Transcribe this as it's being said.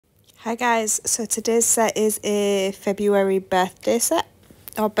Hi guys, so today's set is a February birthday set,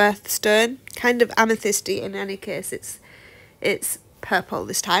 or birthstone, kind of amethysty in any case. It's purple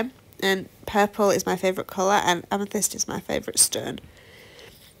this time, and purple is my favourite colour and amethyst is my favourite stone.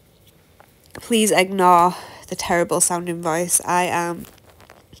 Please ignore the terrible sounding voice. I am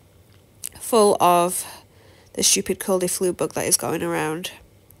full of the stupid coldy flu bug that is going around,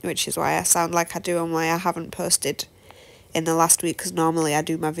 which is why I sound like I do and why I haven't posted in the last week, because normally I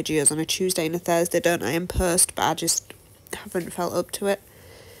do my videos on a Tuesday and a Thursday, don't I, in post, but I just haven't felt up to it.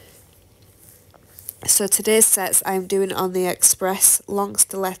 So today's sets I'm doing on the Express long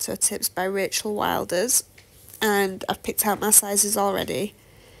stiletto tips by Rachel Wilders, and I've picked out my sizes already,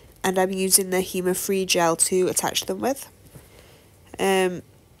 and I'm using the Hema-free gel to attach them with. I'm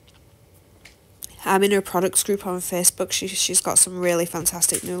in her products group on Facebook. She's got some really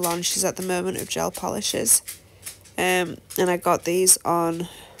fantastic new launches at the moment of gel polishes. And I got these on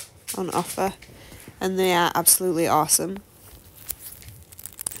offer, and they are absolutely awesome.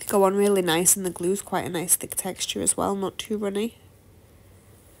 They go on really nice, and the glue's quite a nice thick texture as well, not too runny.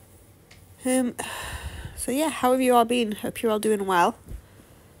 So yeah, how have you all been? Hope you're all doing well.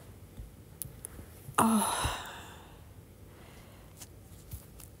 Oh,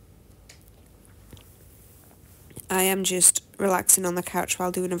 I am just relaxing on the couch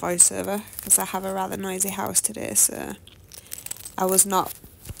while doing a voiceover, because I have a rather noisy house today, so I was not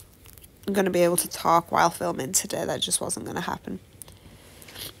going to be able to talk while filming today. That just wasn't going to happen.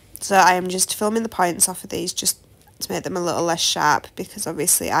 So I am just filming the points off of these just to make them a little less sharp, because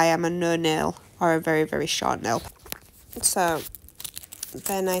obviously I am a no nail or a very, very short nail. So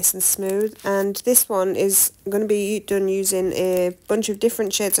they're nice and smooth, and this one is going to be done using a bunch of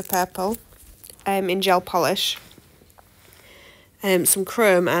different shades of purple in gel polish, some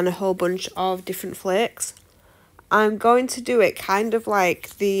chrome and a whole bunch of different flakes. I'm going to do it kind of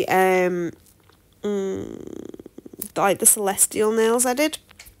like the celestial nails I did,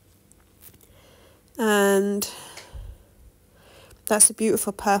 and that's a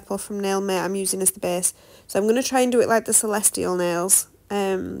beautiful purple from Nail Mate I'm using as the base. So I'm going to try and do it like the celestial nails.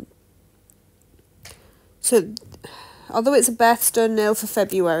 So although it's a birthstone nail for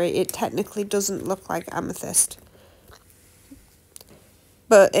February, it technically doesn't look like amethyst,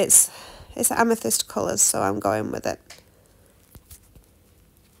 but it's amethyst colours, so I'm going with it.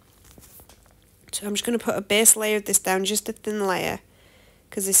 So I'm just going to put a base layer of this down, just a thin layer,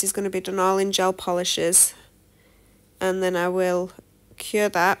 because this is going to be done all in gel polishes, and then I will cure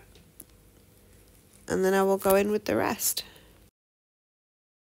that, and then I will go in with the rest.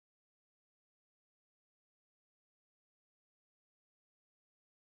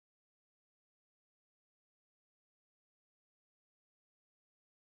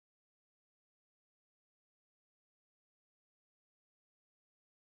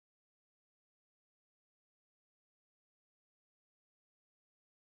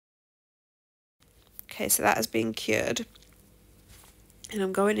 Okay, so that has been cured. And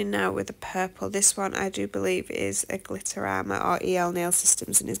I'm going in now with the purple. This one I do believe is a Glitterama or EL Nail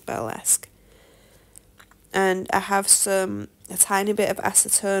Systems and is Burlesque. And I have a tiny bit of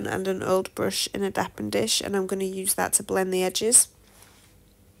acetone and an old brush in a dappen dish, and I'm going to use that to blend the edges.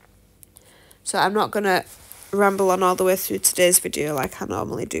 So I'm not going to ramble on all the way through today's video like I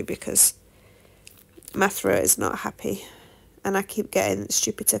normally do, because my throat is not happy. And I keep getting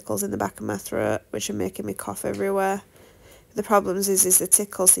stupid tickles in the back of my throat, which are making me cough everywhere. The problems is the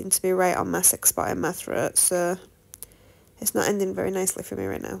tickles seem to be right on my sick spot in my throat, so it's not ending very nicely for me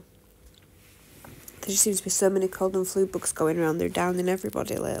right now. There just seems to be so many cold and flu bugs going around. They're downing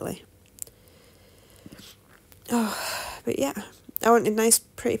everybody lately. Oh, but yeah, I wanted nice,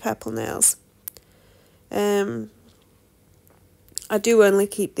 pretty purple nails. I do only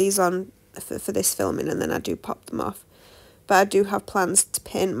keep these on for this filming, and then I do pop them off. But I do have plans to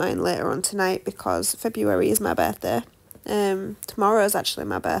paint mine later on tonight, because February is my birthday. Tomorrow is actually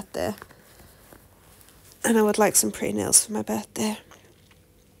my birthday, and I would like some pretty nails for my birthday.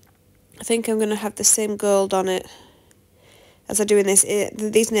 I think I'm going to have the same gold on it as I do in this.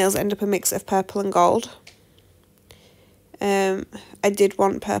 These nails end up a mix of purple and gold. I did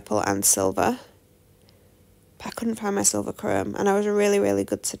want purple and silver, but I couldn't find my silver chrome, and I was really, really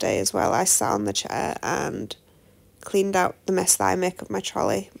good today as well. I sat on the chair and cleaned out the mess that I make of my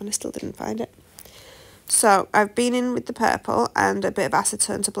trolley, and I still didn't find it. So I've been in with the purple and a bit of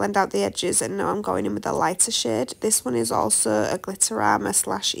acetone to blend out the edges, and now I'm going in with a lighter shade. This one is also a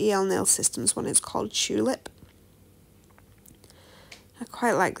Glitterama / EL Nail Systems one. It's called Tulip. I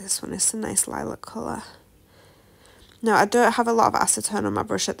quite like this one. It's a nice lilac colour. Now, I don't have a lot of acetone on my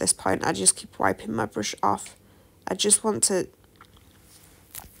brush at this point. I just keep wiping my brush off. I just want to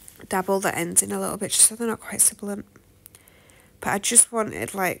dabble the ends in a little bit just so they're not quite sibilant. But I just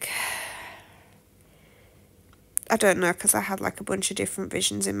wanted, like, I don't know, because I had like a bunch of different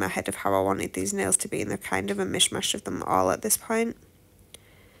visions in my head of how I wanted these nails to be, and they're kind of a mishmash of them all at this point.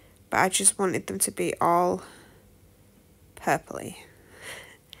 But I just wanted them to be all purpley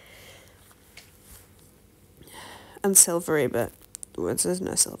and silvery, but there's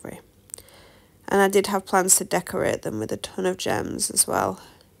no silvery. And I did have plans to decorate them with a ton of gems as well.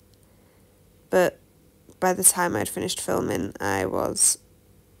 But by the time I'd finished filming, I was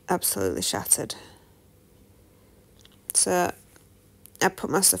absolutely shattered. So I put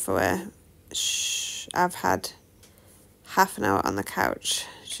my stuff away. I've had half an hour on the couch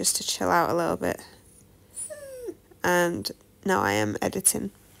just to chill out a little bit. And now I am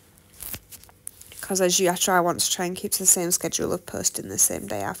editing. Because as I want to try and keep to the same schedule of posting the same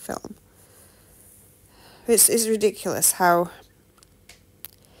day I film. It's ridiculous how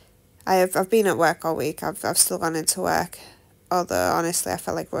I've been at work all week. I've still gone into work, although honestly I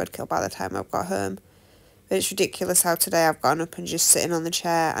felt like roadkill by the time I've got home. But it's ridiculous how today I've gotten up and just sitting on the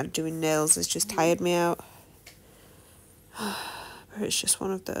chair and doing nails has just tired me out. But it's just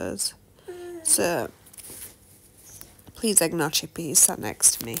one of those. So please ignore Chippy, he's sat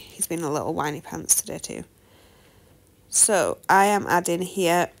next to me. He's been a little whiny pants today too. So I am adding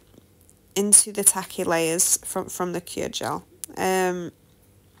here into the tacky layers from the Cure Gel. A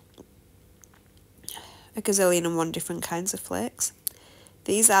gazillion and one different kinds of flakes.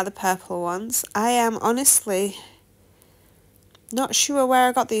 These are the purple ones. I am honestly not sure where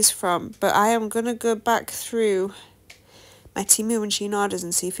I got these from, but I am going to go back through my Temu and Shein orders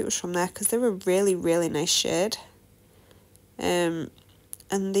and see if it was from there, because they're a really, really nice shade. And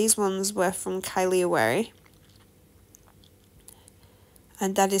these ones were from Kylie Awary.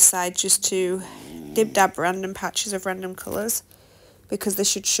 And I decided just to dib-dab random patches of random colours, because they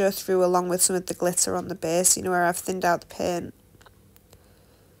should show through along with some of the glitter on the base, you know, where I've thinned out the paint.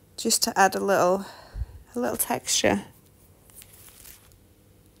 Just to add a little texture.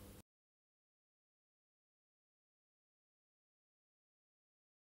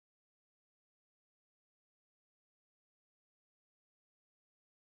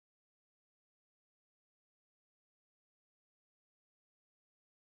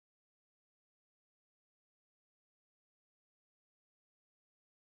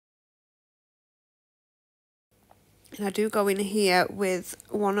 And I do go in here with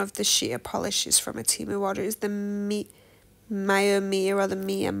one of the sheer polishes from a Temu order. It's the Maya Mia or the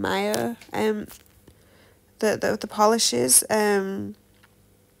Mia Maya. The polishes. I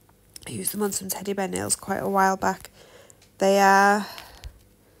used them on some teddy bear nails quite a while back. They are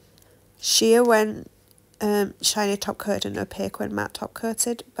sheer when shiny top coated and opaque when matte top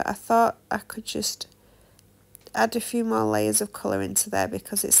coated. But I thought I could just add a few more layers of colour into there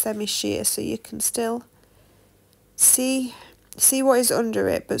because it's semi-sheer, so you can still see what is under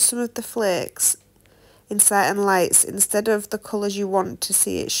it, but some of the flakes in certain lights, instead of the colours you want to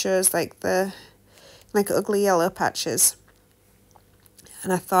see, it shows like ugly yellow patches.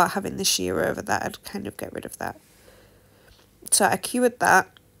 And I thought having the sheer over that, I'd kind of get rid of that. So I cured that.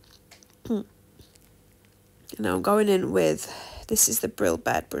 And I'm going in with, this is the Brill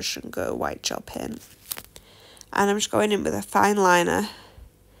Bed Brush and Go White Gel Pen. And I'm just going in with a fine liner.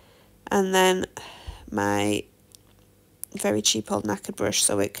 And then my very cheap old knackered brush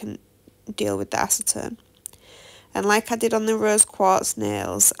so it can deal with the acetone. And like I did on the rose quartz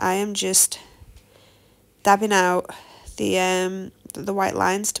nails, I am just dabbing out the white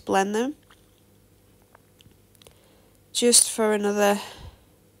lines to blend them, just for another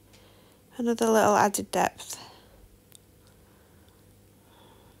little added depth.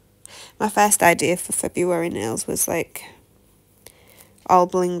 My first idea for February nails was like all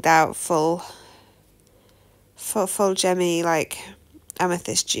blinged out, full gemmy, like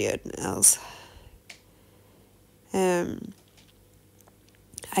amethyst geode nails.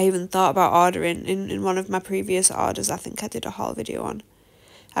 I even thought about ordering in one of my previous orders. I think I did a haul video on.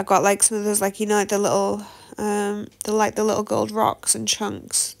 I got like some of those, like, you know, like the little the little gold rocks and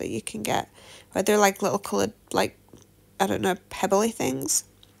chunks that you can get, where they're like little coloured, like, I don't know, pebbly things.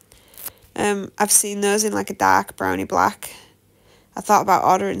 I've seen those in like a dark browny black. I thought about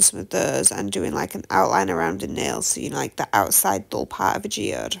ordering some of those and doing like an outline around a nail, so you know, like the outside dull part of a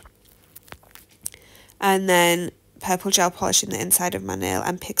geode. And then purple gel polish in the inside of my nail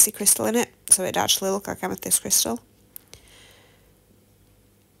and pixie crystal in it, so it'd actually look like amethyst crystal.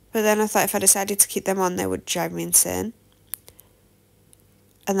 But then I thought if I decided to keep them on, they would drive me insane.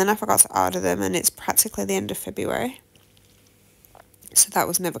 And then I forgot to order them, and it's practically the end of February. So that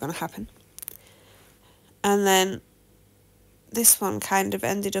was never going to happen. And then this one kind of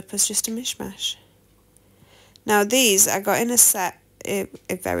ended up as just a mishmash. Now these I got in a set a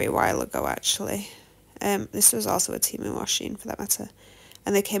very while ago actually. This was also a Temu washing for that matter.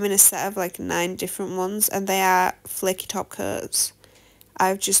 And they came in a set of like 9 different ones, and they are flaky top coats.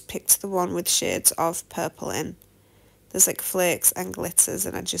 I've just picked the one with shades of purple in. There's like flakes and glitters,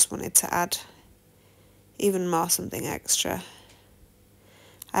 and I just wanted to add even more something extra.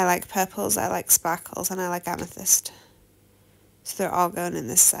 I like purples, I like sparkles, and I like amethyst. So they're all going in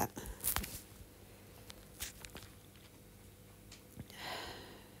this set.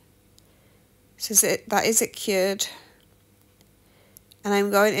 That is it cured. And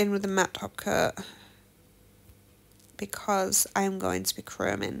I'm going in with a matte top coat because I'm going to be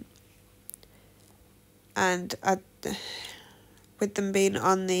chroming. And with them being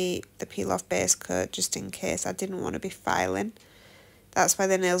on the peel off base coat, just in case, I didn't want to be filing. That's why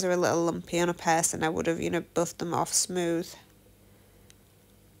the nails are a little lumpy on a person. I would have, buffed them off smooth.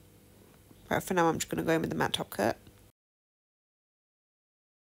 But for now I'm just going to go in with the matte top coat.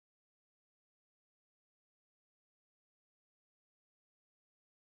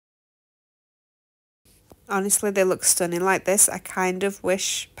 Honestly, they look stunning like this. I kind of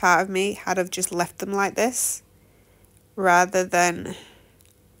wish part of me had have just left them like this rather than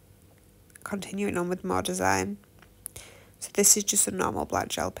continuing on with more design. So this is just a normal black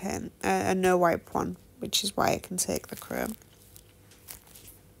gel pen, a no wipe one, which is why I can take the chrome.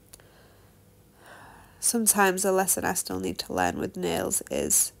 Sometimes a lesson I still need to learn with nails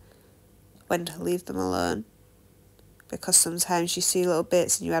is when to leave them alone. Because sometimes you see little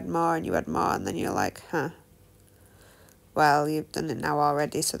bits and you add more and you add more, and then you're like, well, you've done it now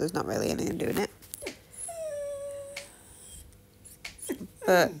already, so there's not really anything doing it.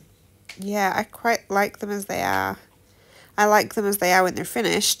 But yeah, I quite like them as they are. I like them as they are when they're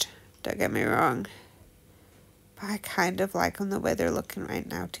finished, don't get me wrong. But I kind of like them the way they're looking right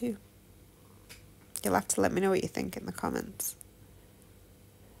now too. You'll have to let me know what you think in the comments.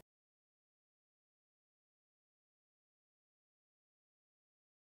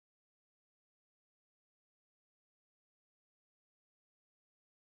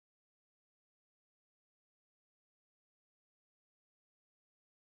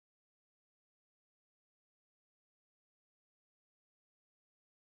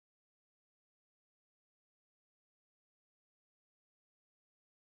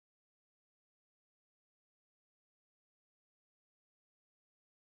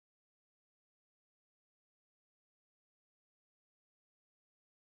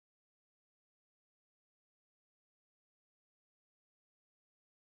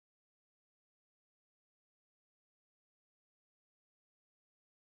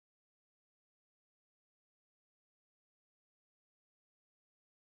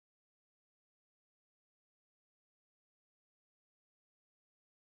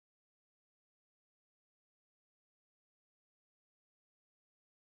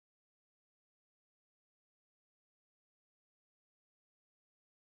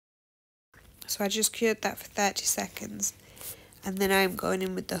 So I just cured that for 30 seconds. And then I'm going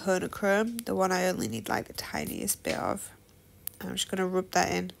in with the honeycomb, the one I only need like the tiniest bit of. I'm just going to rub that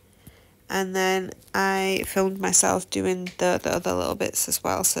in. And then I filmed myself doing the other little bits as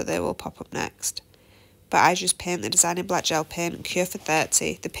well, so they will pop up next. But I just paint the design in black gel paint and cure for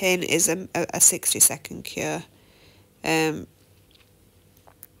 30. The paint is a 60-second cure. But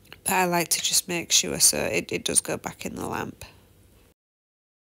I like to just make sure so it does go back in the lamp.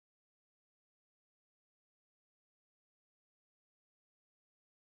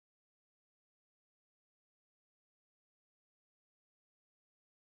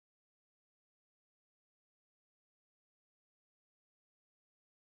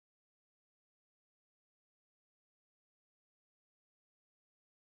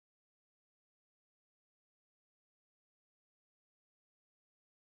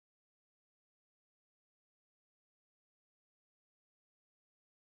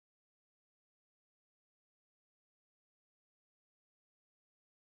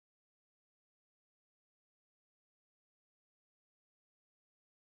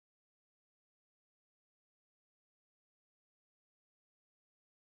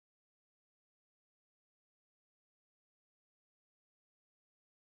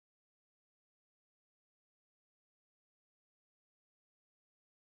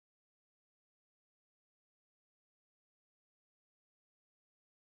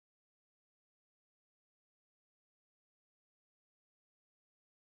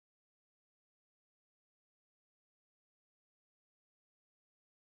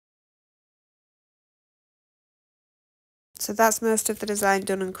 So that's most of the design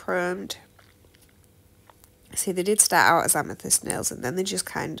done and chromed. See, they did start out as amethyst nails and then they just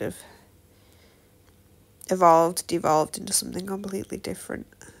kind of devolved into something completely different.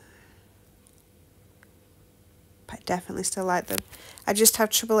 But I definitely still like them. I just have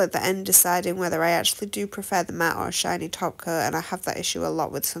trouble at the end deciding whether I actually do prefer the matte or shiny top coat, and I have that issue a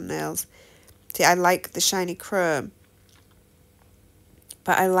lot with some nails. See, I like the shiny chrome,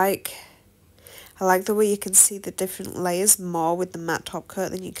 but I like the way you can see the different layers more with the matte top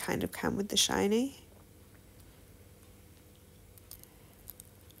coat than you kind of can with the shiny.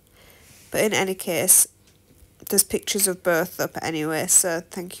 But in any case, there's pictures of both up anyway, so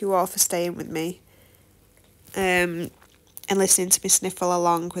thank you all for staying with me. And listening to me sniffle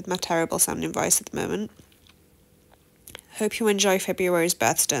along with my terrible sounding voice at the moment. Hope you enjoy February's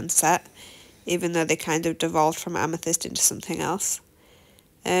birthstone set, even though they kind of devolved from amethyst into something else.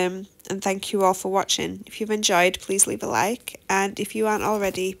 And thank you all for watching. If you've enjoyed, please leave a like, and if you aren't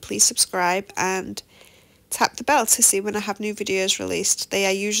already, please subscribe and tap the bell to see when I have new videos released. They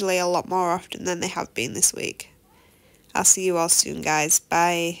are usually a lot more often than they have been this week. I'll see you all soon, guys.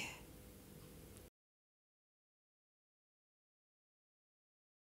 Bye.